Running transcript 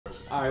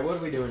All right, what are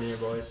we doing here,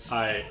 boys? All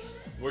right,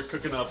 we're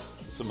cooking up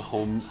some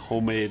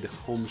homemade,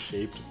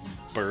 home-shaped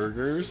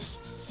burgers.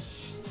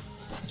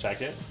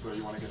 Check it. Where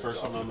you want to get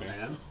First one on the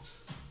pan.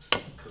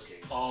 Cooking.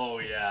 Oh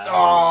yeah.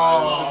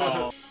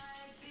 Oh.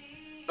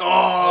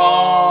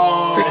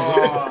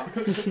 Oh.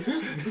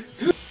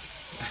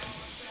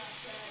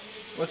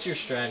 What's your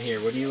strat here?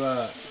 What do you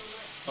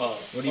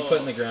what do you put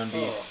in the ground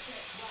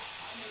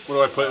beef? What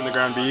do I put in the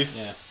ground beef?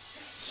 Yeah.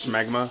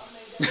 Smegma.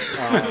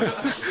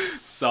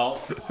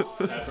 Salt,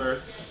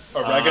 pepper,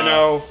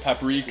 Oregano,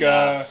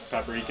 paprika,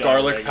 paprika,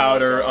 garlic oregano,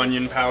 powder, garlic.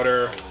 onion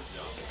powder,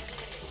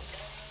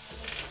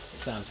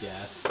 Sounds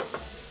gas.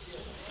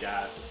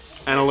 Gas.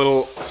 and a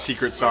little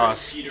secret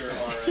sauce. Peter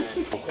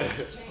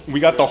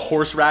We got the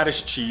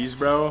horseradish cheese,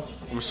 bro.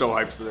 I'm so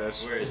hyped for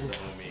this. Where is the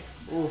homie?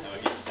 Oh,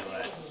 he's still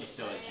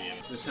at gym.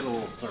 Let's hit a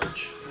little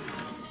search.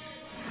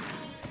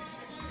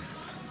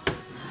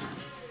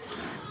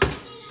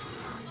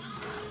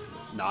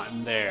 Not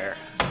in there.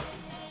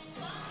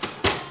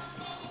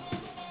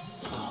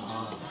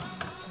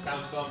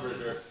 Found some,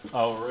 Bridger.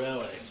 Oh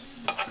really?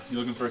 You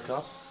looking for a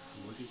cup?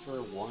 I'm looking for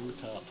one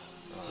cup.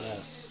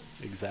 Yes,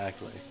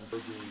 exactly.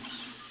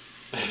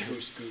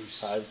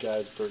 Couscous. Five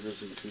Guys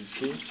Burgers and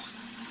Couscous.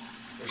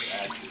 Where's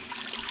Axie?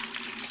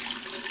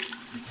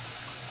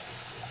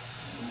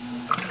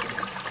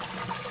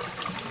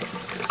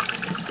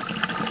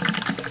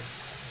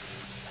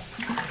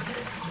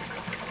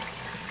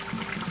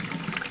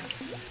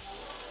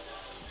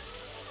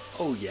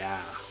 Oh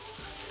yeah.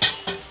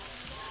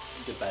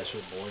 Get that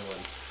shit boiling.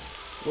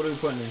 What are we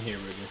putting in here,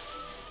 Bridger?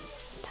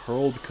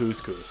 Pearled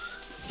couscous.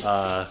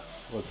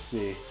 Let's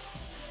see.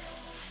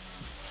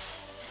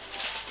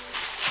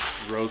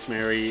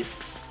 Rosemary.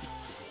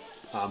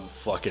 I'm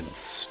fucking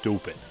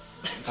stupid.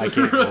 I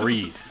can't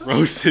read.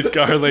 Roasted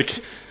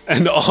garlic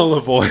and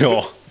olive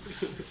oil.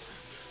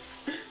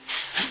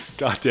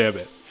 God damn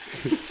it.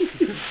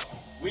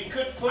 We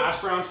could put. Hash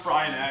browns,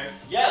 fry an egg.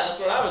 Yeah, that's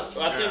what I was.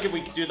 I think if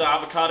we could do the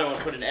avocado and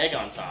put an egg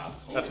on top.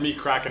 That's me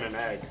cracking an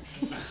egg.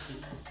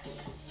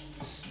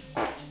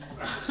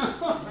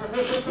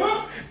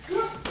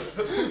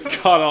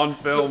 Caught on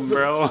film,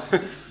 bro.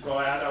 Bro,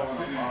 I had that one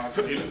on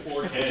vlog. In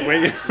 4K.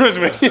 Wait, I was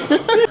waiting.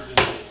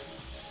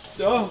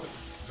 Oh.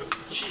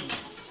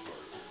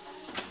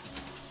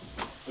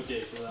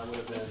 Okay, so that would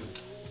have been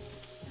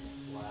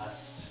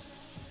last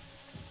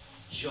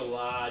June.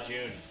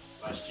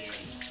 Last June.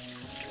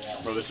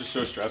 Bro, this is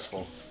so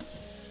stressful.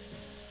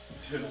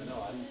 Dude, I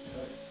know, I didn't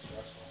cook. It's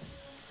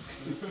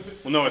stressful.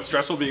 Well, no, it's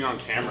stressful being on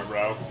camera,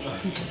 bro.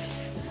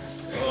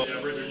 Yeah,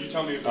 Bridger, you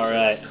tell me if this All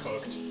right. is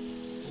cooked.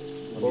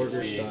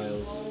 Burger see.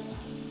 styles.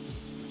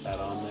 Put that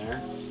on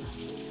there. A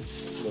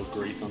little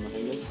grease on the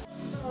fingers.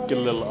 Get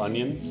a little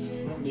onion.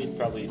 Don't need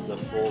probably the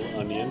full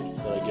onion,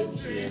 but I get a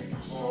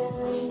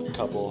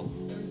couple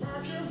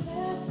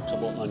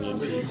onion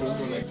pieces.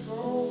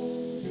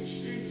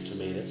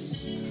 Tomatoes.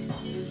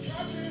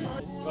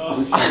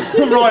 Oh,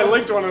 Bro, I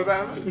licked one of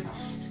them.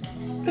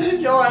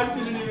 Yo ass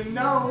didn't even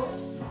know.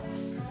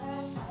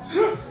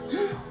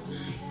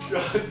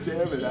 God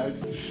damn it,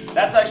 Axel.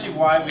 That's actually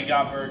why we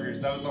got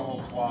burgers. That was the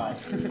whole plot.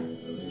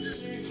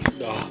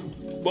 Oh.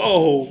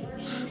 Whoa!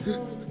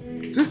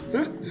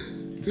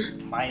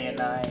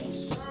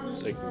 Mayonnaise.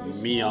 It's like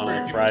me on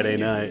a Friday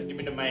night. Give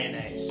me the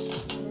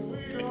mayonnaise.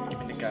 Give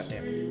me the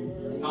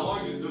goddamn. How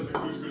long does the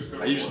couscous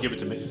cook? I usually give it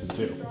to Mason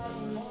too.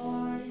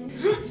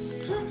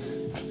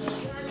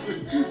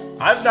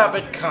 I've not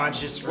been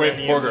conscious for Wait,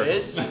 any burger. of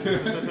this.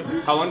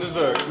 How long does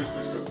the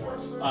couscous cook for?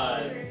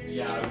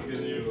 Yeah, I was gonna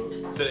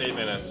do. Said 8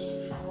 minutes.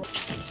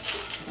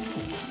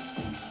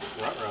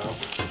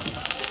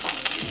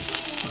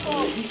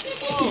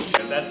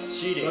 That's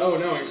cheating. Oh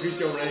no, increase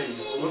your range.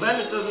 Well, then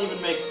it doesn't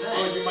even make sense.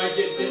 Oh, you might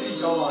get Dippy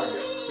Dog.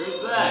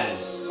 Who's that?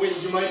 Wait,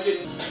 you might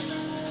get.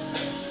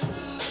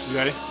 You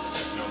ready?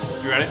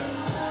 You ready?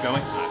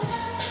 Going?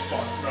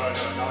 Fuck, no,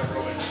 not a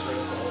girl named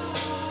Crystal.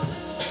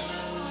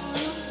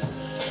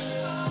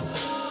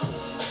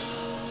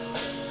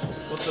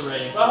 What's the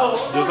rating? It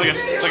was like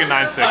a 9-6, I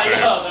right?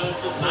 know, then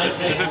it's just nice.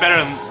 This is better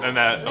than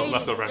that Ladies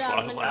leftover and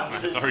flash last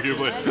night,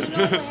 arguably. As you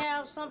know, we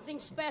have something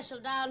special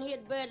down here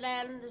at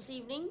Birdland this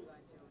evening.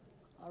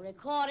 A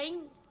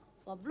recording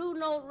for Blue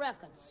Note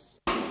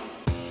Records.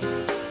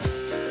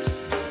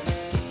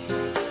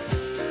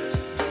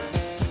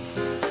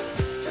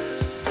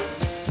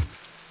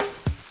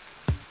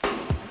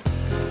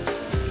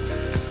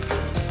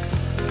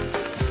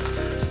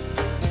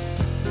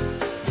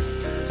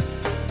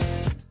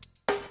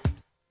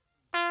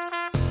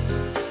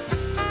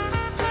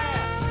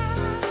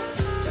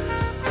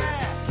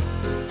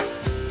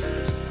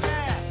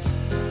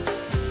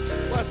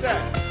 What's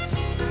that?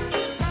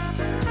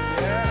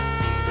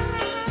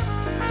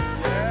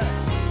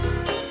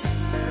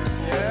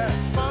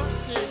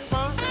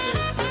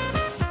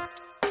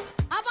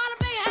 How about a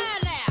big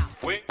hand now?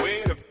 Wait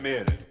a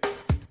minute.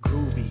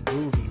 Groovy,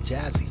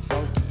 jazzy,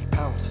 funky,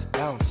 bounce,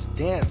 bounce,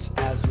 dance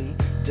as we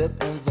dip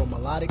in the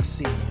melodic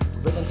sea.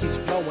 Rhythm keeps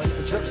flowing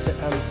and drips the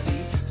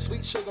MC.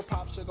 Sweet sugar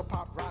pop,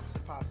 rocks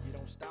and pop. You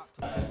don't stop.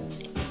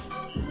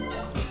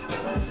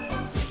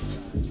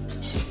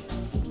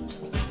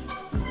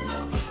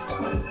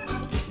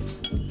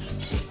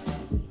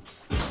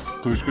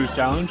 Couscous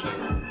challenge.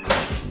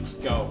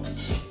 Go.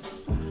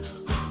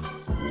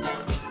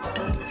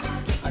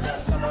 I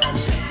got summer on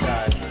the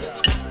inside.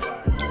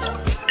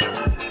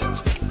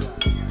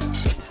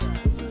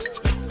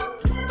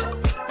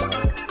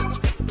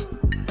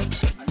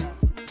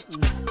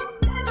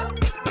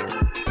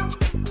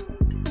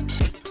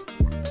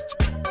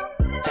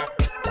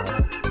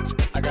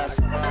 I got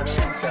summer on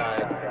the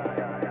inside.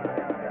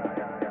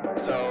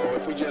 So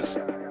if we just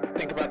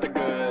think about the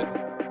good,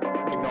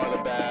 ignore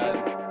the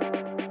bad,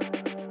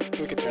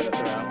 we could turn this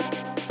around.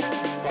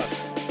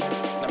 Plus,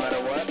 no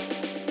matter what,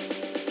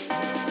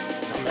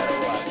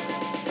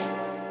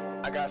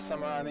 I got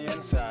summer on the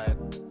inside.